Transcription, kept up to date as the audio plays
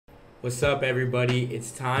What's up, everybody? It's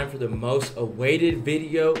time for the most awaited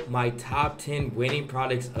video, my top 10 winning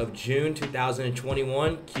products of June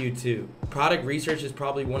 2021 Q2. Product research is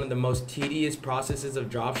probably one of the most tedious processes of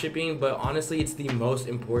dropshipping, but honestly, it's the most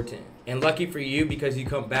important. And lucky for you, because you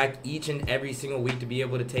come back each and every single week to be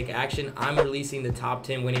able to take action, I'm releasing the top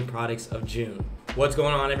 10 winning products of June. What's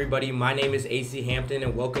going on, everybody? My name is AC Hampton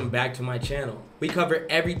and welcome back to my channel. We cover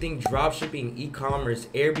everything dropshipping, e-commerce,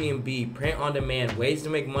 Airbnb, print on demand, ways to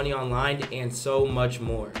make money online, and so much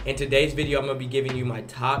more. In today's video, I'm going to be giving you my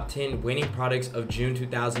top 10 winning products of June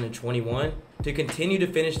 2021 to continue to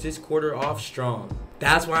finish this quarter off strong.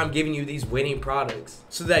 That's why I'm giving you these winning products,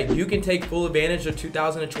 so that you can take full advantage of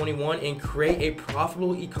 2021 and create a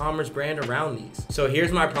profitable e-commerce brand around these. So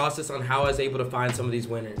here's my process on how I was able to find some of these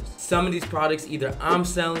winners. Some of these products either I'm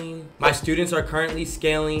selling, my students are currently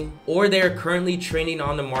scaling, or they are currently trending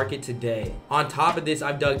on the market today. On top of this,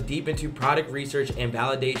 I've dug deep into product research and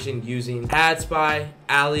validation using AdSpy,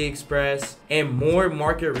 ALIEXPRESS, and more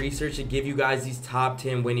market research to give you guys these top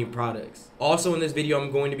 10 winning products. Also in this video,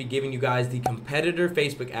 I'm going to be giving you guys the competitor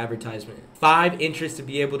Facebook advertisement, 5 interests to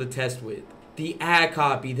be able to test with, the ad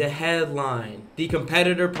copy, the headline, the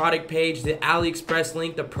competitor product page, the AliExpress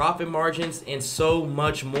link, the profit margins, and so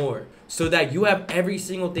much more, so that you have every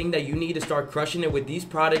single thing that you need to start crushing it with these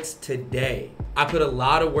products today. I put a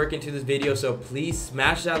lot of work into this video, so please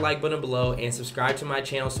smash that like button below and subscribe to my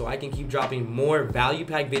channel so I can keep dropping more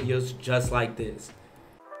value-packed videos just like this.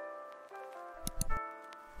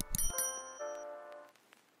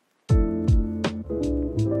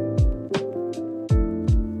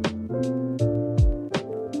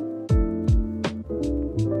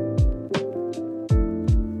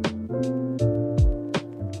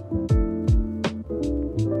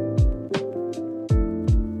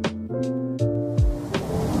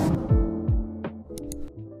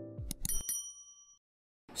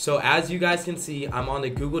 So as you guys can see, I'm on the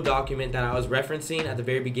Google document that I was referencing at the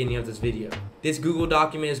very beginning of this video. This Google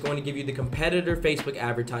document is going to give you the competitor Facebook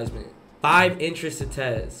advertisement, 5 interests to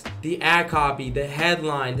test, the ad copy, the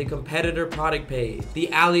headline, the competitor product page, the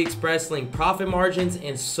AliExpress link, profit margins,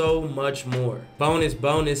 and so much more.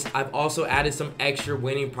 Bonus, I've also added some extra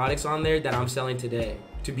winning products on there that I'm selling today.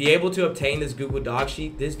 To be able to obtain this Google Doc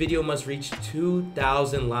sheet, this video must reach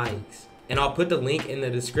 2,000 likes. And I'll put the link in the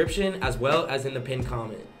description as well as in the pinned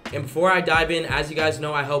comment. And before I dive in, as you guys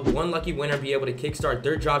know, I help one lucky winner be able to kickstart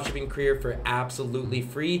their dropshipping career for absolutely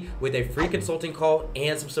free with a free consulting call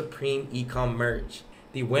and some Supreme Ecom merch.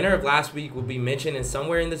 The winner of last week will be mentioned in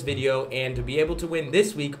somewhere in this video, and to be able to win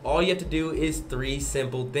this week, all you have to do is 3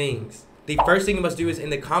 simple things. The first thing you must do is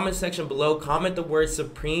in the comment section below, comment the word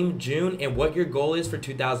Supreme June and what your goal is for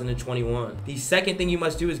 2021. The second thing you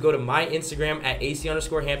must do is go to my Instagram at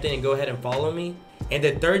AC_Hampton and go ahead and follow me. And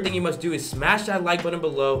the third thing you must do is smash that like button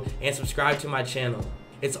below and subscribe to my channel.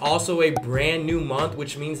 It's also a brand new month,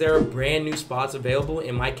 which means there are brand new spots available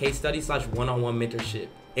in my case study / one-on-one mentorship.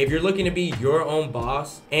 If you're looking to be your own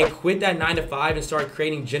boss and quit that 9-to-5 and start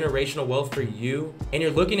creating generational wealth for you, and you're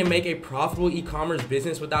looking to make a profitable e-commerce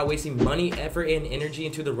business without wasting money, effort, and energy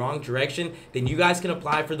into the wrong direction, then you guys can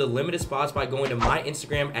apply for the limited spots by going to my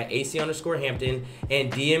Instagram at AC_Hampton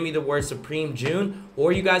and DM me the word Supreme June,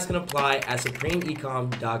 or you guys can apply at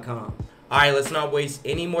supremeecom.com. Alright, let's not waste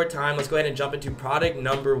any more time. Let's go ahead and jump into product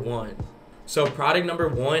number 1. So product number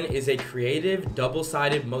 1 is a creative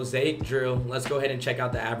double-sided mosaic drill. Let's go ahead and check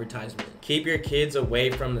out the advertisement. Keep your kids away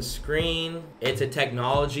from the screen. It's a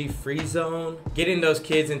technology-free zone. Getting those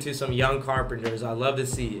kids into some young carpenters. I love to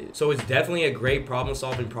see it. So it's definitely a great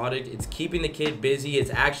problem-solving product. It's keeping the kid busy.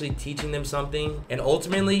 It's actually teaching them something. And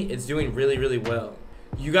ultimately, it's doing really, really well.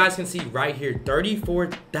 You guys can see right here,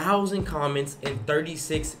 34,000 comments and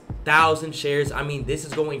 36,000 shares. I mean, this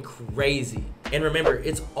is going crazy. And remember,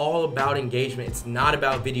 it's all about engagement. It's not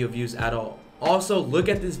about video views at all. Also, look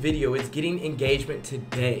at this video. It's getting engagement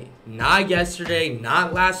today. Not yesterday,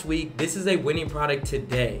 not last week. This is a winning product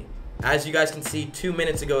today. As you guys can see, 2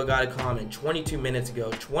 minutes ago, I got a comment, 22 minutes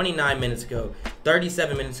ago, 29 minutes ago,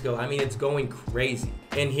 37 minutes ago. I mean, it's going crazy.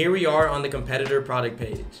 And here we are on the competitor product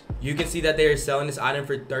page. You can see that they are selling this item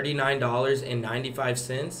for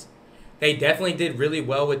 $39.95. They definitely did really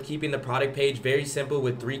well with keeping the product page very simple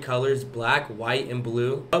with 3 colors, black, white, and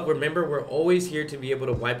blue. But remember, we're always here to be able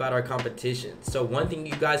to wipe out our competition. So one thing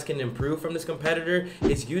you guys can improve from this competitor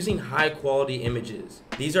is using high quality images.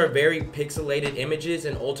 These are very pixelated images,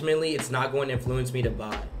 and ultimately it's not going to influence me to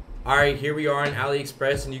buy. Alright, here we are on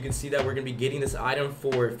AliExpress, and you can see that we're going to be getting this item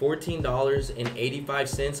for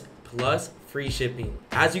 $14.85 plus free shipping.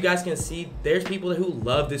 As you guys can see, there's people who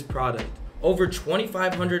love this product. Over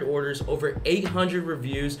 2,500 orders, over 800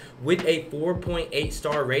 reviews with a 4.8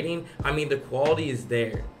 star rating. I mean, the quality is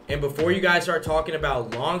there. And before you guys start talking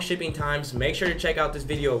about long shipping times, make sure to check out this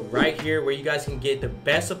video right here where you guys can get the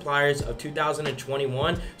best suppliers of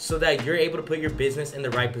 2021 so that you're able to put your business in the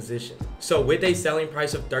right position. So with a selling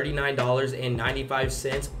price of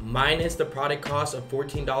 $39.95 minus the product cost of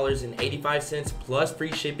 $14.85 plus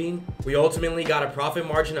free shipping, we ultimately got a profit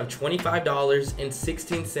margin of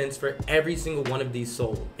 $25.16 for every single one of these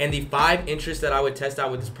sold. And the 5 interests that I would test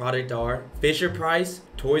out with this product are Fisher Price,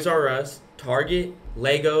 Toys R Us, Target,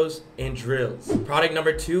 Legos, and drills. Product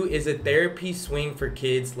number 2 is a therapy swing for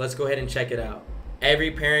kids. Let's go ahead and check it out. Every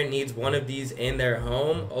parent needs one of these in their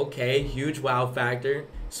home. Okay, huge wow factor.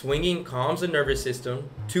 Swinging calms the nervous system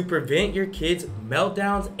to prevent your kids'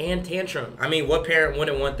 meltdowns and tantrums. I mean, what parent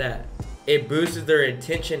wouldn't want that? It boosts their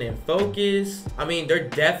attention and focus. I mean, they're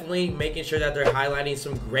definitely making sure that they're highlighting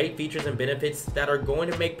some great features and benefits that are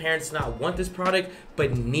going to make parents not want this product,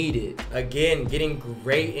 but need it. Again, getting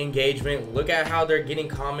great engagement. Look at how they're getting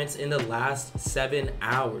comments in the last 7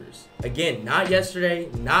 hours. Again, not yesterday,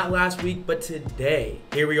 not last week, but today.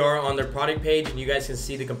 Here we are on their product page, and you guys can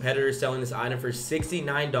see the competitor selling this item for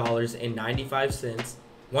 $69.95.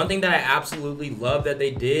 One thing that I absolutely love that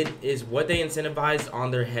they did is what they incentivized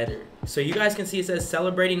on their header. So you guys can see it says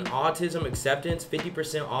celebrating autism acceptance,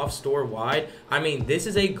 50% off store wide. I mean, this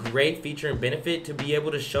is a great feature and benefit to be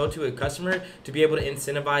able to show to a customer to be able to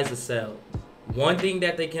incentivize the sale. One thing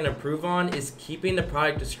that they can improve on is keeping the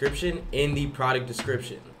product description in the product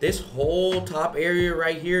description. This whole top area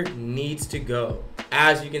right here needs to go.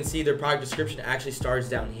 As you can see, their product description actually starts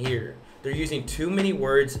down here. They're using too many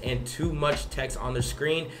words and too much text on their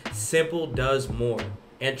screen. Simple does more.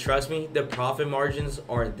 And trust me, the profit margins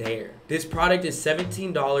are there. This product is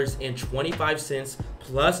 $17.25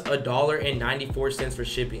 plus $1.94 for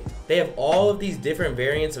shipping. They have all of these different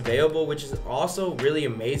variants available, which is also really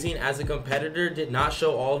amazing as the competitor did not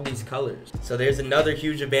show all of these colors. So there's another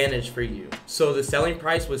huge advantage for you. So the selling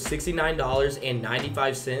price was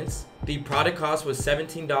 $69.95. The product cost was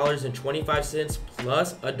 $17.25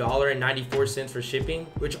 plus $1.94 for shipping,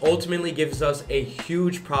 which ultimately gives us a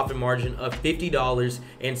huge profit margin of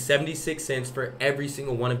 $50.76 for every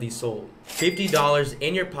single one of these sold. $50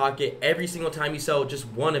 in your pocket every single time you sell just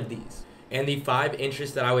one of these. And the 5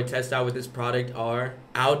 interests that I would test out with this product are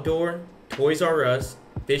Outdoor, Toys R Us,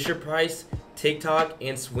 Fisher Price, TikTok,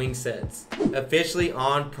 and swing sets. Officially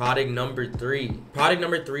on product number 3. Product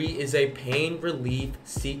number 3 is a pain relief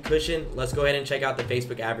seat cushion. Let's go ahead and check out the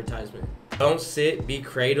Facebook advertisement. Don't sit, be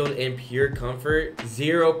cradled in pure comfort.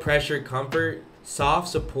 Zero pressure comfort. Soft,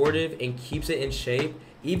 supportive, and keeps it in shape.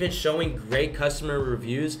 Even showing great customer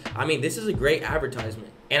reviews. I mean, this is a great advertisement.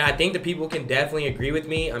 And I think the people can definitely agree with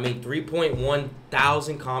me. I mean, 3.1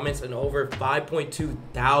 thousand comments and over 5.2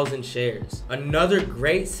 thousand shares. Another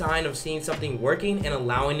great sign of seeing something working and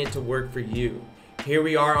allowing it to work for you. Here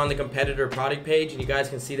we are on the competitor product page, and you guys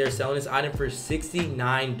can see they're selling this item for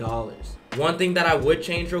 $69. One thing that I would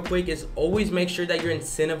change real quick is always make sure that you're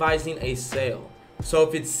incentivizing a sale. So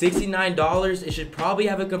if it's $69, it should probably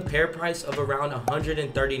have a compare price of around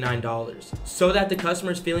 $139 so that the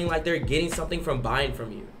customer's feeling like they're getting something from buying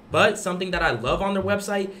from you. But something that I love on their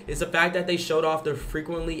website is the fact that they showed off their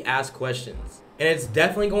frequently asked questions. And it's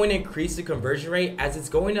definitely going to increase the conversion rate as it's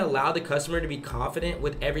going to allow the customer to be confident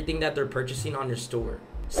with everything that they're purchasing on your store.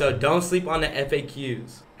 So don't sleep on the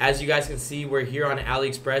FAQs. As you guys can see, we're here on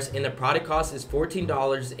AliExpress and the product cost is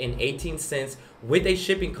 $14.18 with a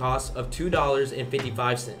shipping cost of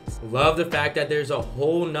 $2.55. Love the fact that there's a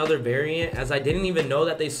whole nother variant, as I didn't even know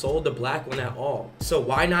that they sold the black one at all. So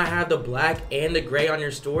why not have the black and the gray on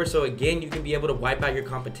your store so again you can be able to wipe out your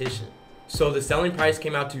competition. So the selling price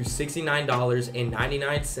came out to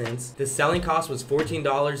 $69.99. The selling cost was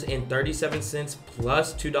 $14.37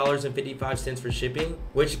 plus $2.55 for shipping,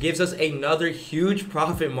 which gives us another huge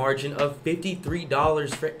profit margin of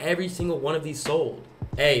 $53 for every single one of these sold.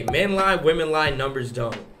 Hey, men lie, women lie, numbers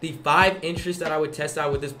don't. The 5 interests that I would test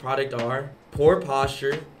out with this product are poor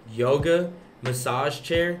posture, yoga, massage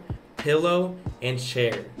chair, pillow, and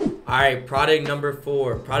chair. Alright, product number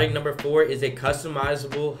 4. Product number 4 is a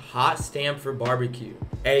customizable hot stamp for barbecue.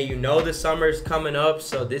 Hey, you know the summer's coming up,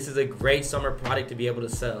 so this is a great summer product to be able to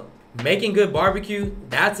sell. Making good barbecue,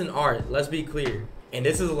 that's an art, let's be clear. And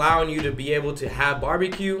this is allowing you to be able to have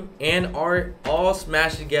barbecue and art all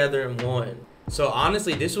smashed together in one. So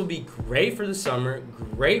honestly, this will be great for the summer,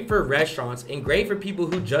 great for restaurants, and great for people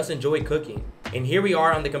who just enjoy cooking. And here we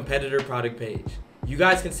are on the competitor product page. You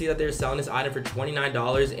guys can see that they're selling this item for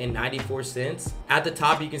 $29.94. At the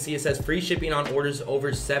top, you can see it says free shipping on orders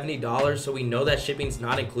over $70, so we know that shipping's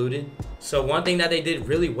not included. So one thing that they did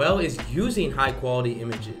really well is using high quality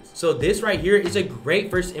images. So this right here is a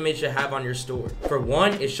great first image to have on your store. For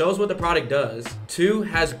one, it shows what the product does. Two,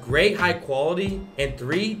 has great high quality. And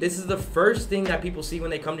three, this is the first thing that people see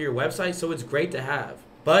when they come to your website, so it's great to have.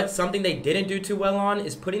 But something they didn't do too well on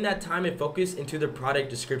is putting that time and focus into their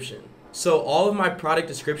product description. So all of my product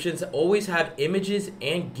descriptions always have images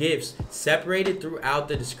and GIFs separated throughout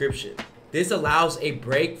the description. This allows a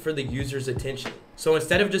break for the user's attention. So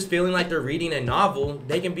instead of just feeling like they're reading a novel,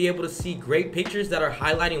 they can be able to see great pictures that are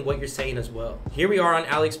highlighting what you're saying as well. Here we are on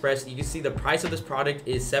AliExpress. You can see the price of this product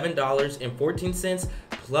is $7.14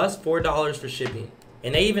 plus $4 for shipping.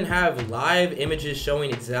 And they even have live images showing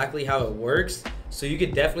exactly how it works, so you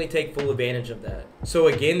could definitely take full advantage of that. So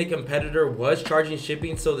again, the competitor was charging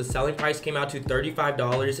shipping, so the selling price came out to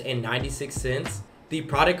 $35.96. The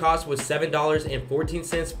product cost was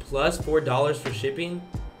 $7.14 plus $4 for shipping,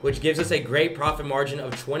 which gives us a great profit margin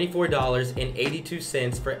of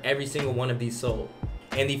 $24.82 for every single one of these sold.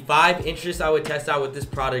 And the 5 interests I would test out with this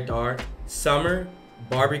product are summer,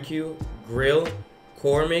 barbecue, grill,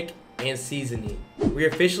 Cormick, and seasoning. We're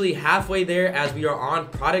officially halfway there as we are on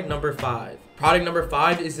product number 5. Product number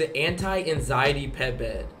 5 is the anti-anxiety pet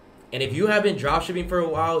bed. And if you have been dropshipping for a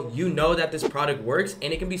while, you know that this product works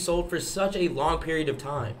and it can be sold for such a long period of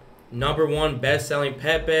time. Number 1 best-selling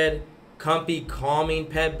pet bed, comfy, calming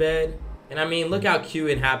pet bed. And I mean, look how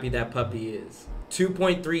cute and happy that puppy is.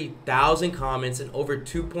 2.3 thousand comments and over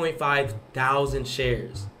 2.5 thousand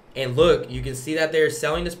shares. And look, you can see that they're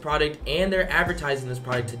selling this product and they're advertising this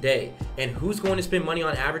product today. And who's going to spend money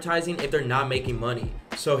on advertising if they're not making money?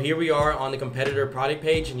 So here we are on the competitor product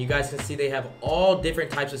page, and you guys can see they have all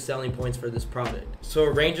different types of selling points for this product. So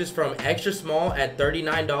it ranges from extra small at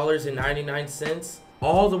 $39.99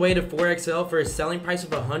 all the way to 4XL for a selling price of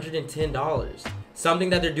 $110. Something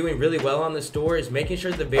that they're doing really well on the store is making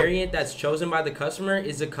sure the variant that's chosen by the customer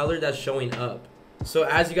is the color that's showing up. So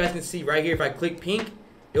as you guys can see right here, if I click pink,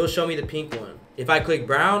 it'll show me the pink one. If I click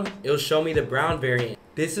brown, it'll show me the brown variant.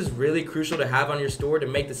 This is really crucial to have on your store to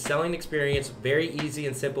make the selling experience very easy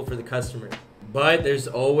and simple for the customer. But there's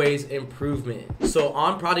always improvement. So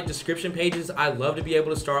on product description pages, I love to be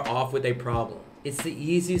able to start off with a problem. It's the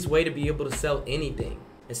easiest way to be able to sell anything.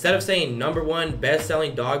 Instead of saying number 1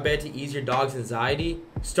 best-selling dog bed to ease your dog's anxiety,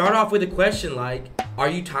 start off with a question like, are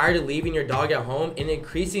you tired of leaving your dog at home and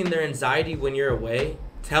increasing their anxiety when you're away?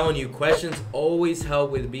 Telling you, questions always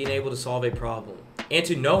help with being able to solve a problem. And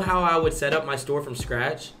to know how I would set up my store from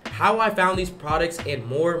scratch, how I found these products and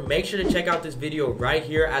more, make sure to check out this video right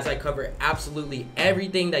here as I cover absolutely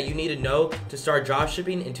everything that you need to know to start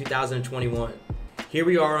dropshipping in 2021. Here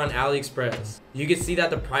we are on AliExpress. You can see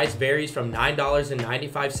that the price varies from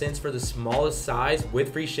 $9.95 for the smallest size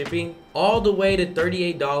with free shipping all the way to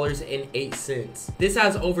 $38.08. This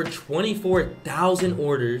has over 24,000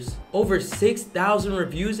 orders, over 6,000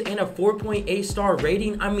 reviews, and a 4.8 star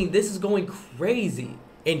rating. I mean, this is going crazy.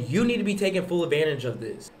 And you need to be taking full advantage of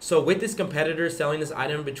this. So with this competitor selling this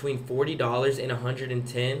item between $40 and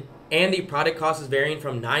 $110, and the product cost is varying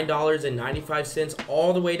from $9.95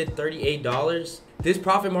 all the way to $38, this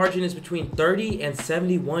profit margin is between $30 and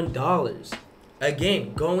 $71.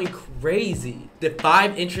 Again, going crazy. The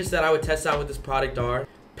 5 interests that I would test out with this product are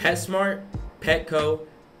PetSmart, Petco,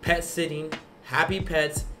 Pet Sitting, Happy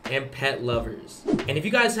Pets, and Pet Lovers. And if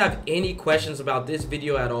you guys have any questions about this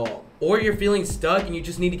video at all, or you're feeling stuck and you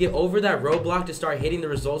just need to get over that roadblock to start hitting the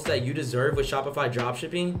results that you deserve with Shopify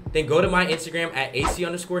dropshipping, then go to my Instagram at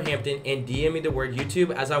AC_Hampton and DM me the word YouTube,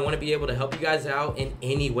 as I want to be able to help you guys out in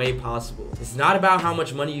any way possible. It's not about how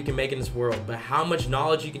much money you can make in this world, but how much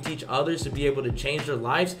knowledge you can teach others to be able to change their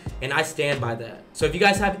lives, and I stand by that. So if you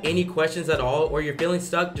guys have any questions at all, or you're feeling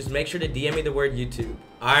stuck, just make sure to DM me the word YouTube.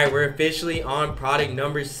 Alright, we're officially on product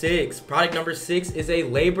number 6. Product number 6 is a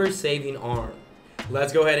labor-saving arm.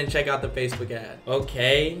 Let's go ahead and check out the Facebook ad.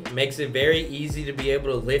 Okay, makes it very easy to be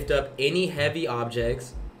able to lift up any heavy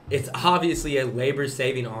objects. It's obviously a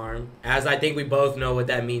labor-saving arm, as I think we both know what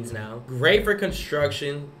that means now. Great for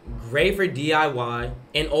construction, great for DIY,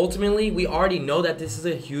 and ultimately, we already know that this is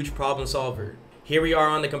a huge problem solver. Here we are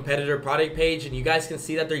on the competitor product page, and you guys can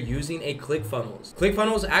see that they're using a ClickFunnels.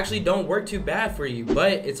 ClickFunnels actually don't work too bad for you,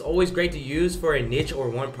 but it's always great to use for a niche or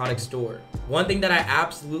one product store. One thing that I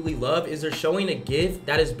absolutely love is they're showing a GIF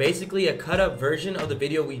that is basically a cut up version of the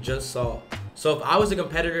video we just saw. So if I was a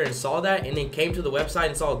competitor and saw that and then came to the website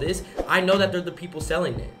and saw this, I know that they're the people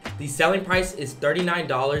selling it. The selling price is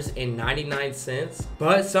 $39.99,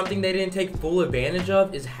 but something they didn't take full advantage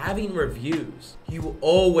of is having reviews. You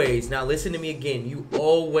always, now listen to me again, you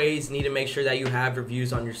always need to make sure that you have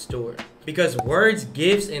reviews on your store. Because words,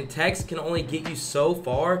 gifts, and text can only get you so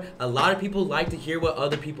far. A lot of people like to hear what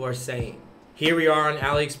other people are saying. Here we are on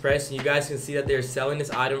AliExpress, and you guys can see that they're selling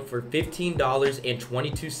this item for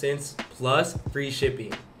 $15.22 plus free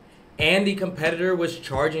shipping. And the competitor was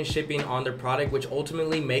charging shipping on their product, which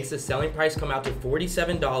ultimately makes the selling price come out to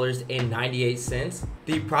 $47.98.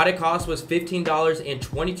 The product cost was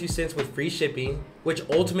 $15.22 with free shipping, which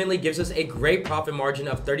ultimately gives us a great profit margin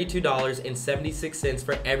of $32.76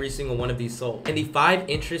 for every single one of these sold. And the 5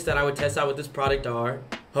 interests that I would test out with this product are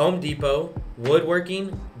Home Depot,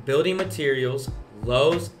 woodworking, building materials,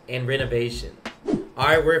 Lowe's, and renovation.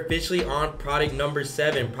 Alright, we're officially on product number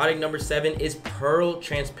 7. Product number 7 is pearl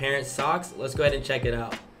transparent socks. Let's go ahead and check it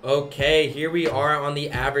out. Okay, here we are on the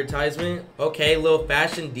advertisement. Okay, little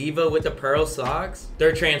fashion diva with the pearl socks.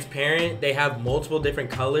 They're transparent. They have multiple different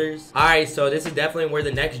colors. Alright, so this is definitely where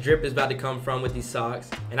the next drip is about to come from with these socks.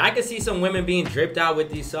 And I can see some women being dripped out with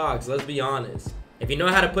these socks, let's be honest. If you know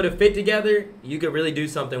how to put a fit together, you could really do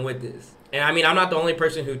something with this. And I mean, I'm not the only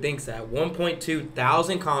person who thinks that. 1.2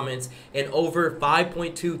 thousand comments and over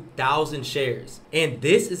 5.2 thousand shares. And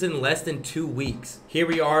this is in less than 2 weeks. Here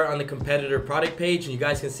we are on the competitor product page, and you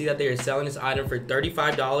guys can see that they are selling this item for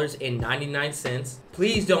 $35.99.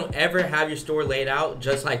 Please don't ever have your store laid out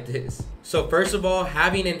just like this. So first of all,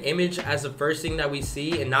 having an image as the first thing that we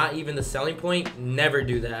see and not even the selling point, never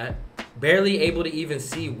do that. Barely able to even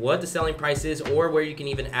see what the selling price is or where you can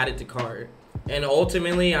even add it to cart. And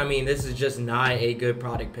ultimately, I mean, this is just not a good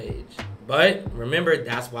product page. But remember,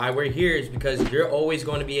 that's why we're here, is because you're always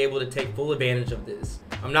going to be able to take full advantage of this.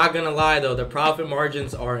 I'm not going to lie though, the profit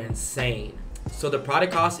margins are insane. So the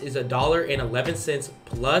product cost is $1.11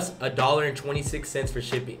 plus $1.26 for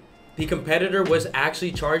shipping. The competitor was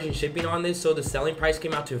actually charging shipping on this, so the selling price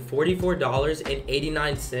came out to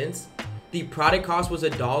 $44.89. The product cost was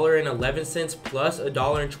 $1.11 plus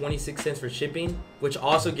 $1.26 for shipping, which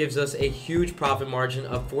also gives us a huge profit margin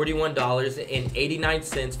of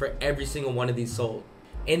 $41.89 for every single one of these sold.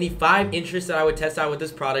 And the 5 interests that I would test out with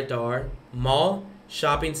this product are mall,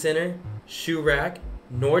 shopping center, shoe rack,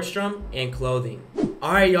 Nordstrom, and clothing.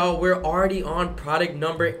 Alright y'all, we're already on product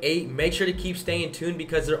number 8. Make sure to keep staying tuned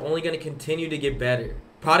because they're only going to continue to get better.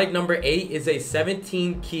 Product number 8 is a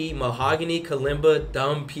 17-key mahogany kalimba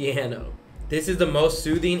thumb piano. This is the most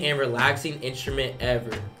soothing and relaxing instrument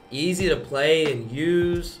ever. Easy to play and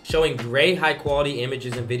use, showing great high quality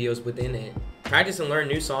images and videos within it. Practice and learn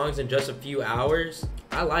new songs in just a few hours.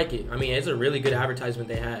 I like it. I mean, it's a really good advertisement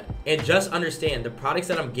they had. And just understand, the products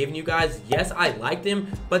that I'm giving you guys, yes, I like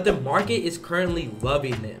them, but the market is currently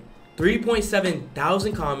loving them. 3.7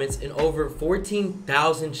 thousand comments and over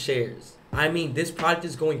 14,000 shares. I mean, this product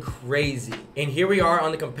is going crazy. And here we are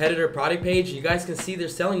on the competitor product page. You guys can see they're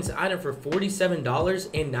selling this item for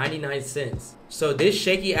 $47.99. So this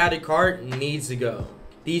shaky added cart needs to go.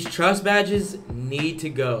 These trust badges need to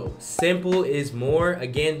go. Simple is more.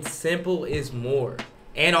 Again, simple is more.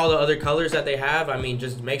 And all the other colors that they have, I mean,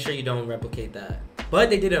 just make sure you don't replicate that. But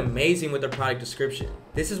they did amazing with their product description.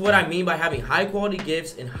 This is what I mean by having high quality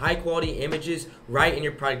gifts and high quality images right in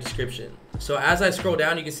your product description. So as I scroll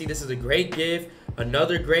down, you can see this is a great gift,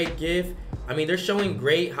 another great gift. I mean, they're showing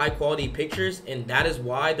great high quality pictures, and that is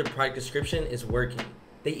why their product description is working.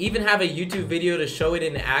 They even have a YouTube video to show it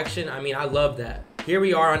in action. I mean, I love that. Here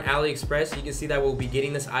we are on AliExpress. You can see that we'll be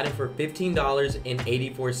getting this item for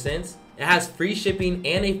 $15.84. It has free shipping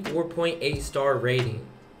and a 4.8 star rating.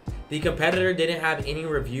 The competitor didn't have any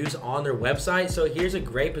reviews on their website, so here's a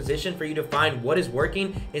great position for you to find what is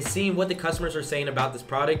working and seeing what the customers are saying about this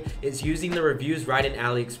product is using the reviews right in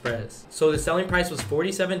AliExpress. So the selling price was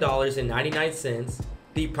 $47.99.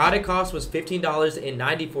 The product cost was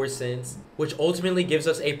 $15.94, which ultimately gives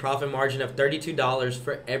us a profit margin of $32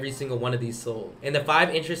 for every single one of these sold. And the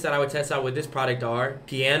 5 interests that I would test out with this product are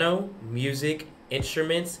piano, music,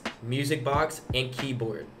 instruments, music box, and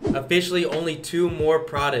keyboard. Officially only 2 more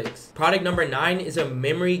products. Product number 9 is a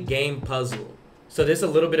memory game puzzle. So this is a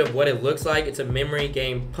little bit of what it looks like. It's a memory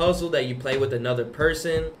game puzzle that you play with another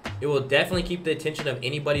person. It will definitely keep the attention of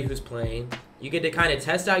anybody who's playing. You get to kind of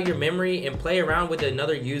test out your memory and play around with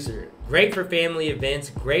another user. Great for family events,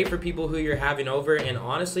 great for people who you're having over, and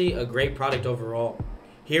honestly, a great product overall.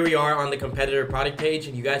 Here we are on the competitor product page,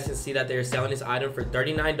 and you guys can see that they're selling this item for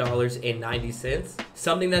 $39.90.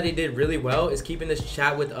 Something that they did really well is keeping this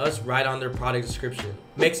chat with us right on their product description.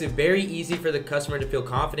 Makes it very easy for the customer to feel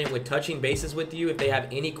confident with touching bases with you if they have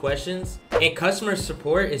any questions. And customer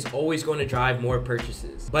support is always going to drive more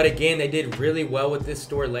purchases. But again, they did really well with this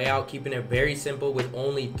store layout, keeping it very simple with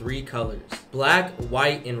only 3 colors: black,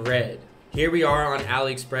 white, and red. Here we are on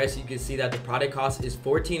AliExpress. You can see that the product cost is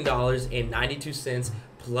 $14.92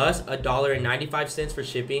 plus $1.95 for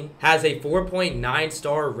shipping. Has a 4.9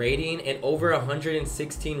 star rating and over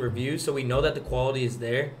 116 reviews, so we know that the quality is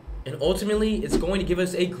there. And ultimately, it's going to give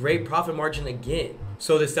us a great profit margin again.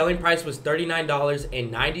 So the selling price was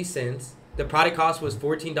 $39.90. The product cost was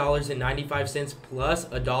 $14.95 plus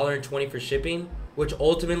 $1.20 for shipping, which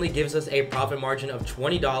ultimately gives us a profit margin of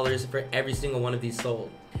 $20 for every single one of these sold.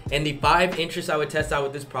 And the 5 interests I would test out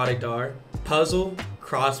with this product are puzzle,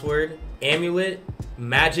 crossword, amulet,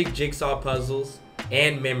 magic jigsaw puzzles,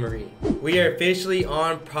 and memory. We are officially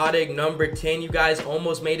on product number 10. You guys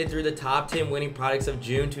almost made it through the top 10 winning products of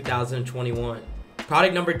June 2021.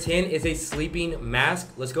 Product number 10 is a sleeping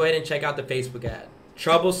mask. Let's go ahead and check out the Facebook ad.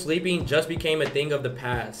 Trouble sleeping just became a thing of the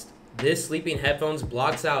past. This sleeping headphones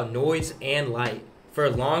blocks out noise and light for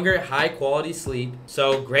longer, high quality sleep.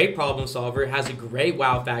 So great problem solver, has a great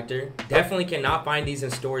wow factor. Definitely cannot find these in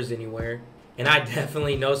stores anywhere. And I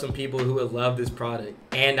definitely know some people who would love this product.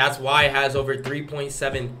 And that's why it has over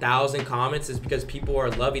 3.7 thousand comments, is because people are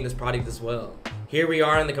loving this product as well. Here we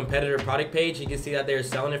are on the competitor product page. You can see that they're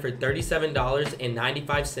selling it for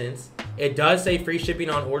 $37.95. It does say free shipping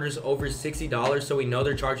on orders over $60, so we know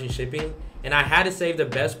they're charging shipping. And I had to save the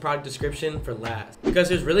best product description for last, because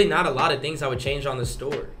there's really not a lot of things I would change on the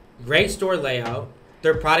store. Great store layout.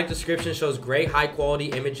 Their product description shows great high quality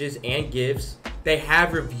images and GIFs. They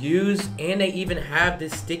have reviews, and they even have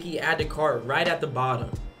this sticky add to cart right at the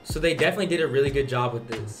bottom. So they definitely did a really good job with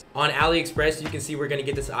this. On AliExpress, you can see we're gonna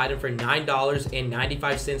get this item for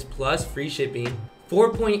 $9.95 plus free shipping.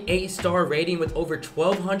 4.8 star rating with over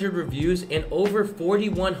 1,200 reviews and over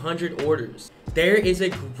 4,100 orders. There is a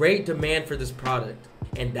great demand for this product,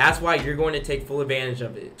 and that's why you're going to take full advantage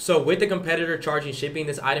of it. So with the competitor charging shipping,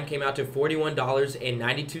 this item came out to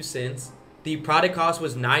 $41.92. The product cost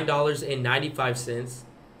was $9.95,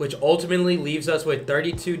 which ultimately leaves us with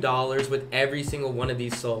 $32 with every single one of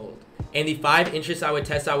these sold. And the 5 interests I would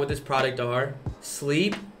test out with this product are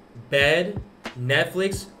sleep, bed,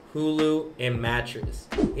 Netflix, Hulu, and mattress.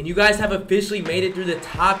 And you guys have officially made it through the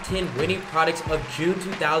top 10 winning products of June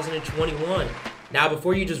 2021. Now,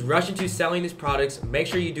 before you just rush into selling these products, make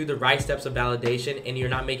sure you do the right steps of validation and you're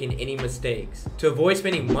not making any mistakes. To avoid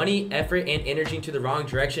spending money, effort, and energy into the wrong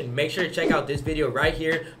direction, make sure to check out this video right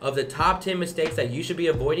here of the top 10 mistakes that you should be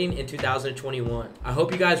avoiding in 2021. I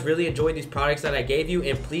hope you guys really enjoyed these products that I gave you,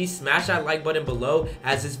 and please smash that like button below,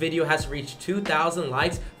 as this video has to reach 2,000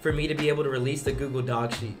 likes for me to be able to release the Google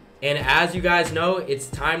Doc sheet. And as you guys know, it's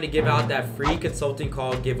time to give out that free consulting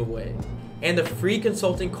call giveaway. And the free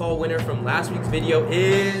consulting call winner from last week's video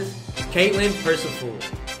is Caitlin Percival.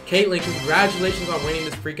 Caitlin, congratulations on winning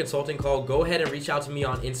this free consulting call. Go ahead and reach out to me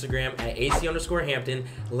on Instagram at AC_Hampton.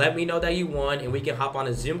 Let me know that you won, and we can hop on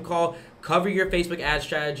a Zoom call, cover your Facebook ad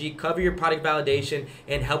strategy, cover your product validation,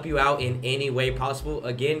 and help you out in any way possible.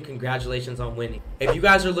 Again, congratulations on winning. If you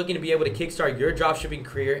guys are looking to be able to kickstart your dropshipping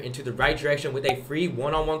career into the right direction with a free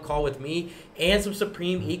one-on-one call with me and some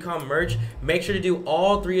Supreme Ecom merch, make sure to do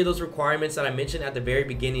all 3 of those requirements that I mentioned at the very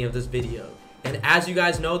beginning of this video. And as you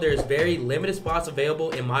guys know, there's very limited spots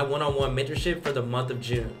available in my one-on-one mentorship for the month of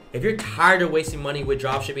June. If you're tired of wasting money with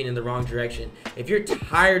dropshipping in the wrong direction, if you're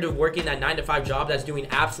tired of working that 9-to-5 job that's doing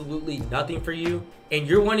absolutely nothing for you, and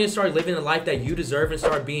you're wanting to start living the life that you deserve and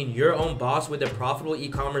start being your own boss with a profitable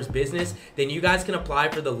e-commerce business, then you guys can apply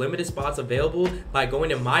for the limited spots available by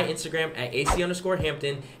going to my Instagram at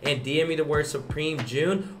AC_Hampton and DM me the word Supreme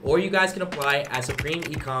June, or you guys can apply at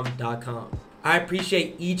supremeecom.com. I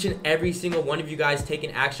appreciate each and every single one of you guys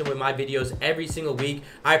taking action with my videos every single week.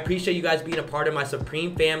 I appreciate you guys being a part of my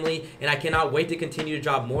Supreme family, and I cannot wait to continue to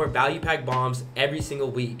drop more value-packed bombs every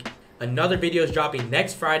single week. Another video is dropping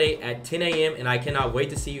next Friday at 10 a.m. and I cannot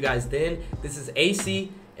wait to see you guys then. This is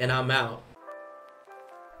AC, and I'm out.